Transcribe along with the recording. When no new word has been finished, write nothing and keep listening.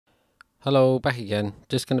Hello, back again.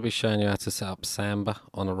 Just going to be showing you how to set up Samba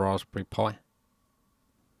on a Raspberry Pi.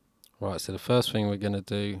 Right, so the first thing we're going to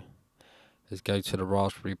do is go to the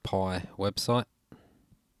Raspberry Pi website.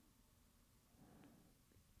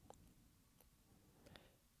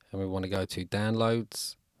 And we want to go to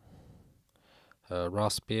Downloads,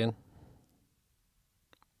 Raspbian.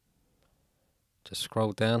 Just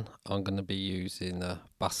scroll down. I'm going to be using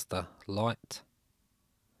Buster Lite.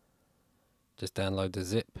 Just download the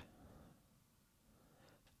zip.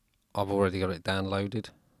 I've already got it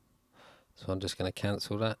downloaded, so I'm just going to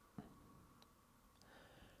cancel that.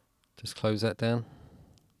 Just close that down.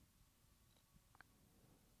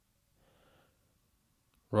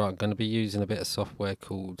 Right, I'm going to be using a bit of software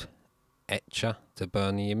called Etcher to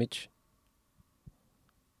burn the image.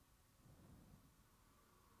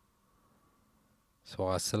 So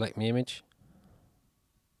I select my image,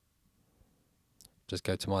 just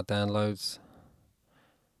go to my downloads,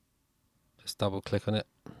 just double click on it.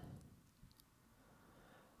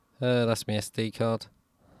 That's my SD card,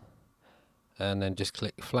 and then just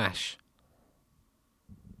click flash.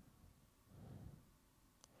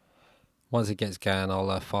 Once it gets going,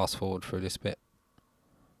 I'll fast forward through this bit.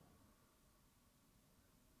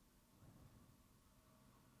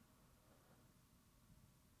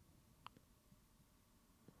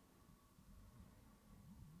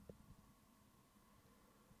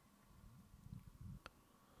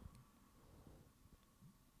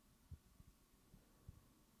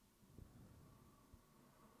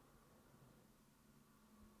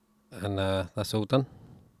 And that's all done.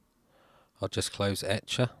 I'll just close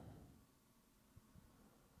Etcher.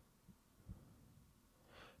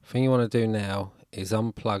 Thing you want to do now is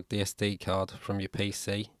unplug the SD card from your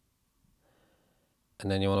PC, and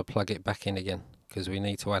then you want to plug it back in again, because we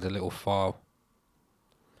need to add a little file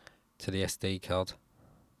to the SD card.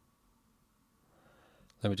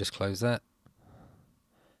 Let me just close that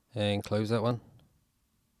and close that one.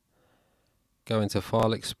 Go into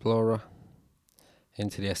File Explorer,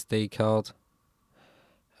 into the SD card,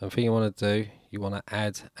 and the thing you want to do, you want to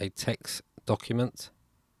add a text document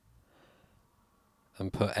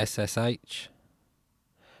and put SSH.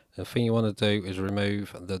 The thing you want to do is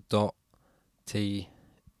remove the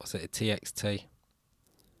 .txt,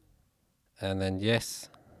 and then yes.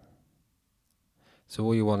 So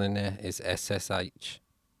all you want in there is SSH.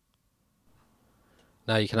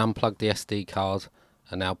 Now you can unplug the SD card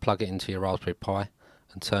and now plug it into your Raspberry Pi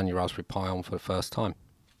and turn your Raspberry Pi on for the first time.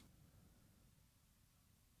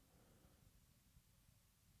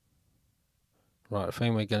 Right, the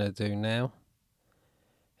thing we're going to do now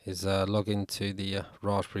is log into the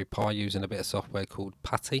Raspberry Pi using a bit of software called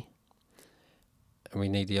Putty. And we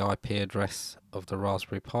need the IP address of the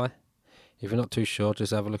Raspberry Pi. If you're not too sure,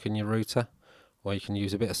 just have a look in your router, or you can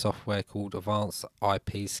use a bit of software called Advanced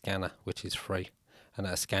IP Scanner, which is free, and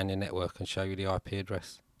that'll scan your network and show you the IP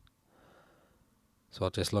address. So I'll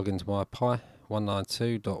just log into my Pi,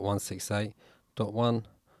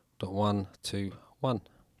 192.168.1.121.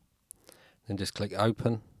 Then just click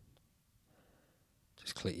open.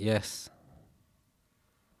 Just click yes.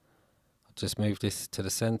 I'll just move this to the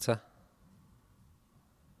center.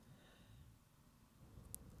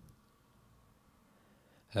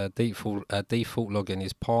 Default login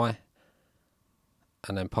is Pi,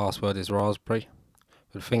 and then password is Raspberry.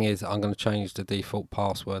 But the thing is, I'm going to change the default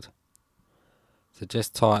password. So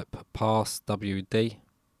just type passwd.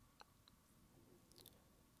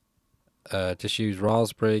 Just use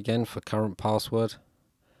Raspberry again for current password,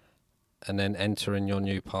 and then enter in your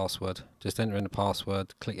new password. Just enter in the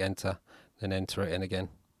password, click enter, then enter it in again,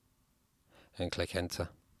 and click enter.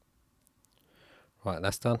 Right,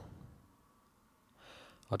 that's done.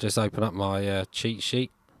 I'll just open up my cheat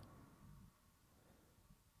sheet.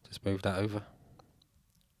 Just move that over.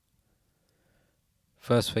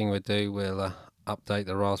 First thing we'll do, we'll update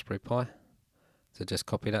the Raspberry Pi. So just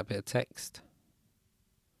copy that bit of text.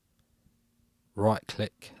 Right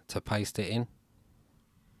click to paste it in.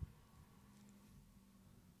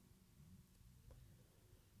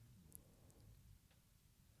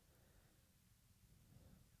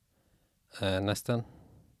 And that's done.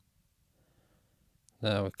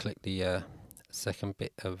 Now we click the second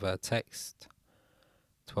bit of text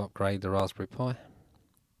to upgrade the Raspberry Pi.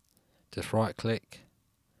 Just right click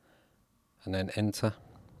and then enter.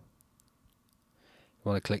 You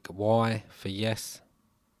want to click Y for yes.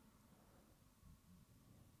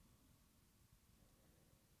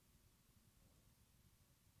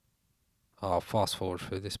 I'll fast forward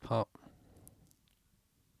through this part.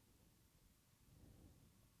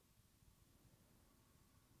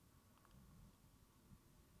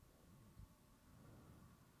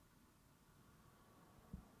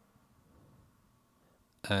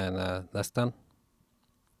 and that's done.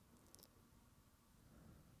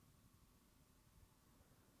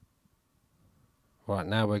 Right,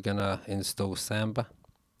 now we're going to install Samba.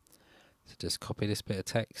 So just copy this bit of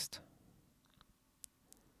text,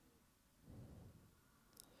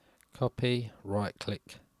 copy, right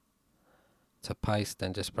click to paste,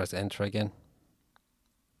 then just press enter again.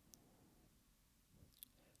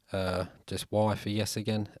 Just Y for yes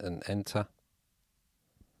again and enter.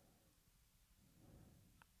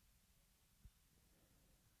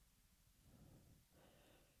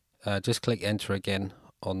 Just click enter again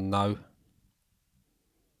on no.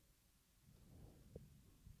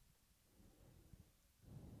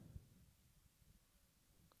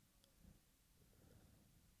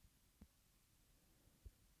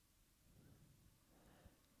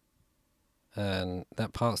 And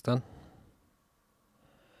that part's done.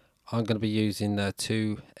 I'm going to be using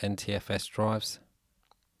 2 NTFS drives.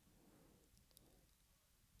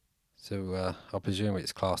 So I presume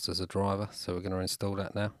it's classed as a driver, so we're going to install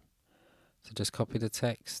that now. So just copy the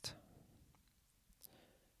text,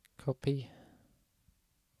 copy,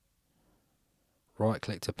 right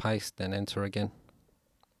click to paste, then enter again.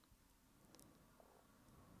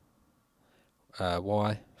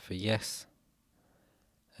 Y for yes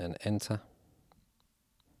and enter.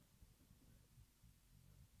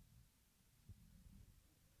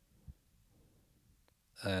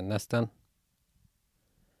 And that's done.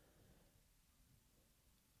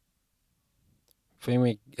 The thing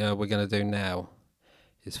we're going to do now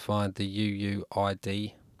is find the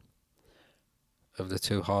UUID of the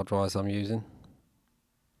 2 hard drives I'm using.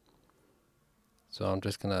 So I'm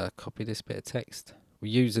just going to copy this bit of text.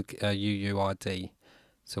 We use a UUID,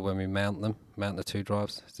 so when we mount the 2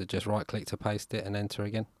 drives, so just right click to paste it and enter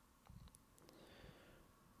again.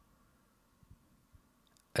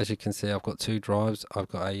 As you can see, I've got 2 drives. I've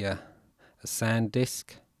got a SAN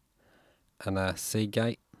disk and a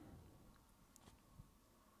Seagate.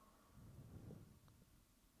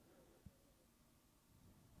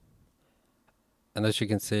 And as you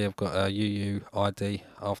can see, I've got a UUID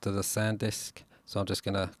after the SAN disk, so I'm just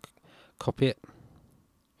going to copy it.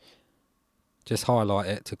 Just highlight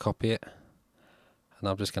it to copy it, and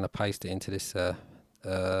I'm just going to paste it into this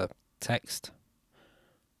text.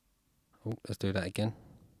 Oh, let's do that again.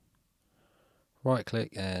 Right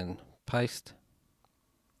click and paste.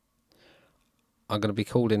 I'm going to be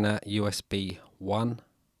calling that USB 1.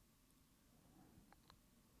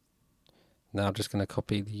 Now I'm just going to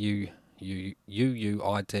copy the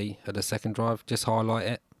UUID of the second drive. Just highlight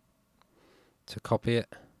it to copy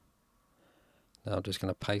it. Now I'm just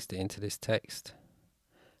going to paste it into this text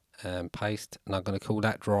and paste, and I'm going to call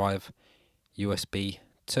that drive USB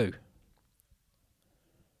 2.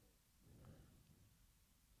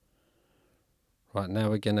 Right, now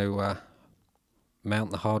we're going to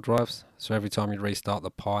mount the hard drives. So every time you restart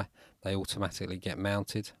the Pi, they automatically get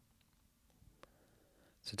mounted.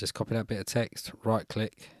 So just copy that bit of text, right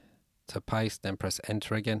click to paste, then press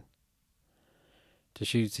enter again.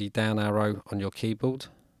 Just use the down arrow on your keyboard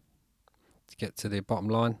to get to the bottom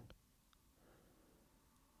line.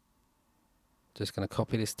 Just going to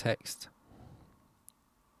copy this text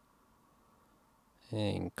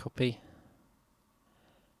and copy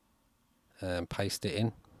and paste it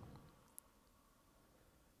in.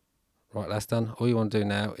 Right, that's done. All you want to do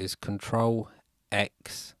now is Control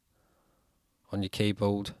X on your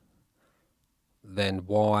keyboard, then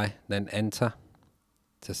Y, then enter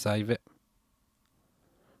to save it.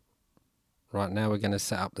 Right, now we're going to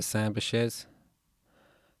set up the Samba Shares.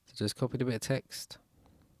 So just copy the bit of text.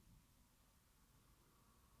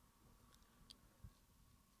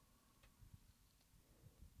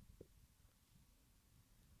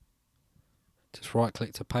 Just right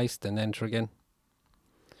click to paste and enter again.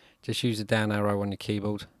 Just use the down arrow on your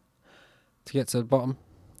keyboard to get to the bottom.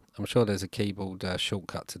 I'm sure there's a keyboard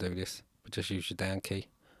shortcut to do this, but just use your down key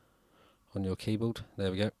on your keyboard.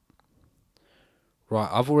 There we go. Right,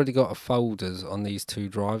 I've already got folders on these 2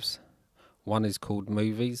 drives. One is called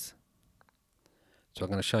Movies. So I'm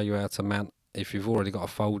going to show you how to mount if you've already got a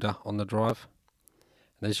folder on the drive.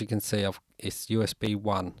 And as you can see, it's USB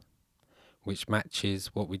 1, which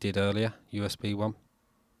matches what we did earlier, USB 1.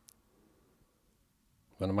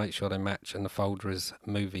 I'm going to make sure they match, and the folder is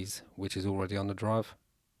Movies, which is already on the drive.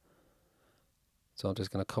 So I'm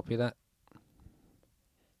just going to copy that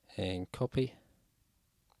and copy.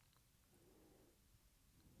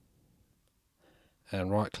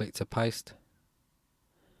 And right click to paste.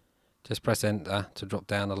 Just press enter to drop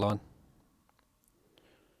down the line.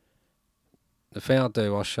 The thing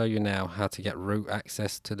I'll show you now how to get root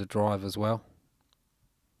access to the drive as well.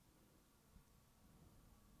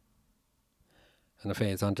 And the thing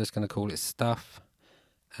is, I'm just going to call it stuff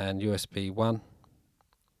and USB 1. I'm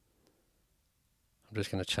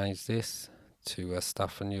just going to change this to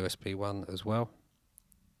stuff and USB 1 as well.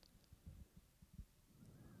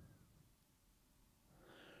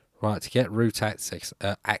 Right, to get root access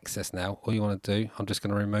now, all you want to do, I'm just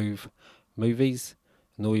going to remove movies,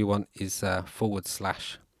 and all you want is /.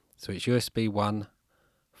 So it's USB 1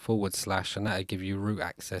 / and that'll give you root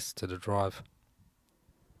access to the drive.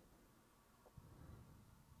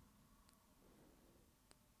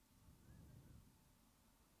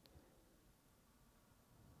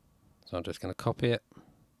 So I'm just going to copy it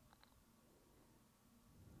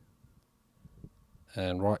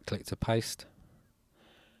and right click to paste.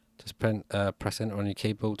 Just press enter on your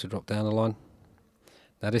keyboard to drop down the line.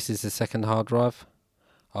 Now this is the second hard drive.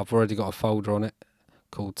 I've already got a folder on it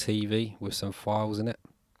called TV with some files in it,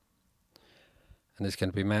 and it's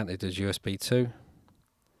going to be mounted as USB 2,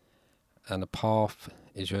 and the path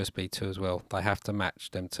is USB 2 as well. They have to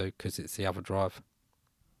match them two because it's the other drive.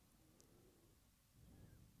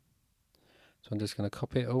 So I'm just going to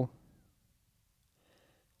copy it all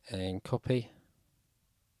and copy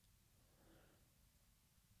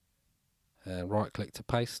and right click to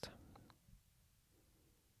paste.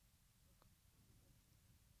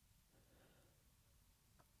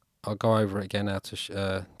 I'll go over it again now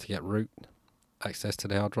to get root access to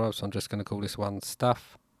the hard drive. So I'm just going to call this one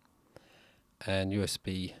stuff and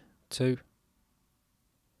USB 2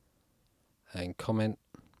 and comment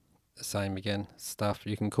the same again, stuff.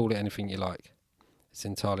 You can call it anything you like, it's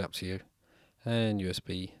entirely up to you, and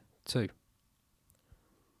USB 2.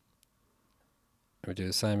 We do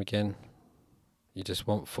the same again. You just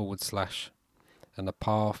want / and the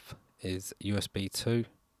path is USB 2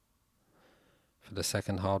 for the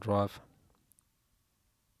second hard drive.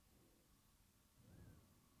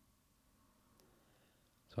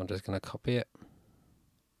 So I'm just going to copy it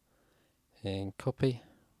and copy.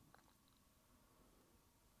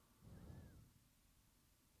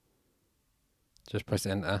 Just press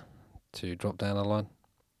enter to drop down a line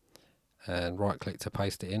and right click to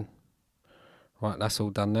paste it in. Right, that's all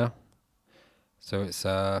done now. So it's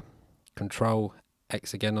Control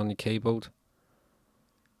X again on your keyboard,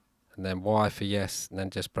 and then Y for yes, and then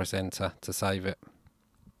just press enter to save it.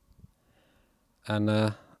 And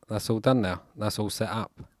that's all done now. That's all set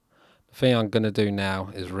up. The thing I'm going to do now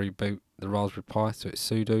is reboot the Raspberry Pi, so it's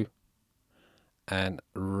sudo and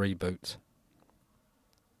reboot.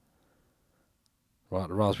 Right,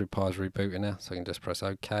 the Raspberry Pi is rebooting now, so I can just press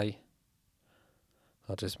OK.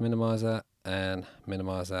 I'll just minimize that and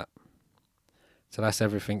minimize that. So that's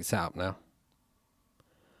everything set up now.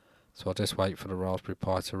 So I'll just wait for the Raspberry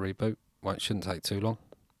Pi to reboot. Well, it shouldn't take too long.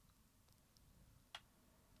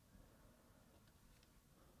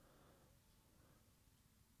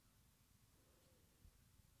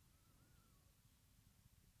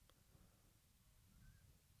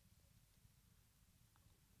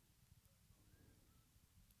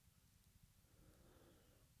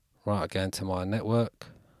 Right, again to my network.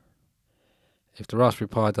 If the Raspberry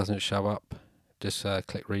Pi doesn't show up, just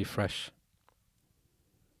click refresh.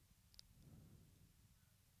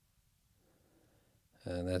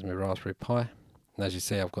 And there's my Raspberry Pi. And as you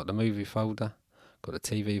see, I've got the movie folder, got the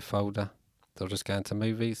TV folder. So I'll just go into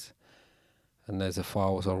movies, and there's the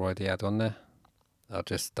files already add on there. I'll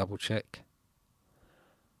just double check.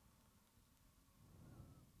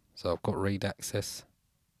 So I've got read access.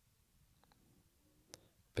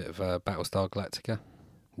 Bit of Battlestar Galactica,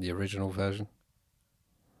 the original version.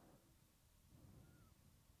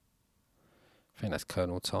 I think that's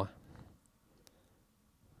Colonel Ty.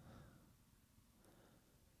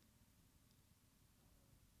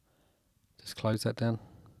 Just close that down.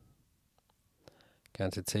 Go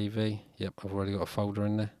into TV. Yep, I've already got a folder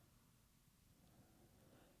in there.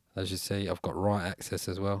 As you see, I've got write access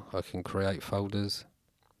as well. I can create folders.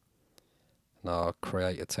 And I'll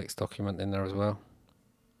create a text document in there as well.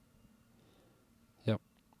 Yep.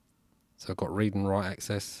 So I've got read and write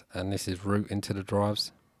access, and this is root into the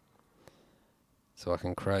drives. So I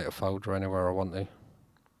can create a folder anywhere I want to.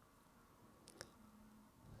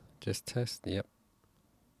 Just test, yep.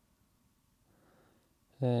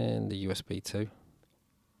 And the USB 2.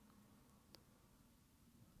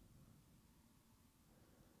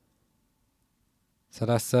 So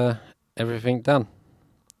that's everything done.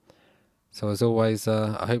 So as always,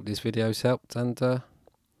 I hope this video's helped, and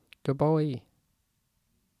goodbye.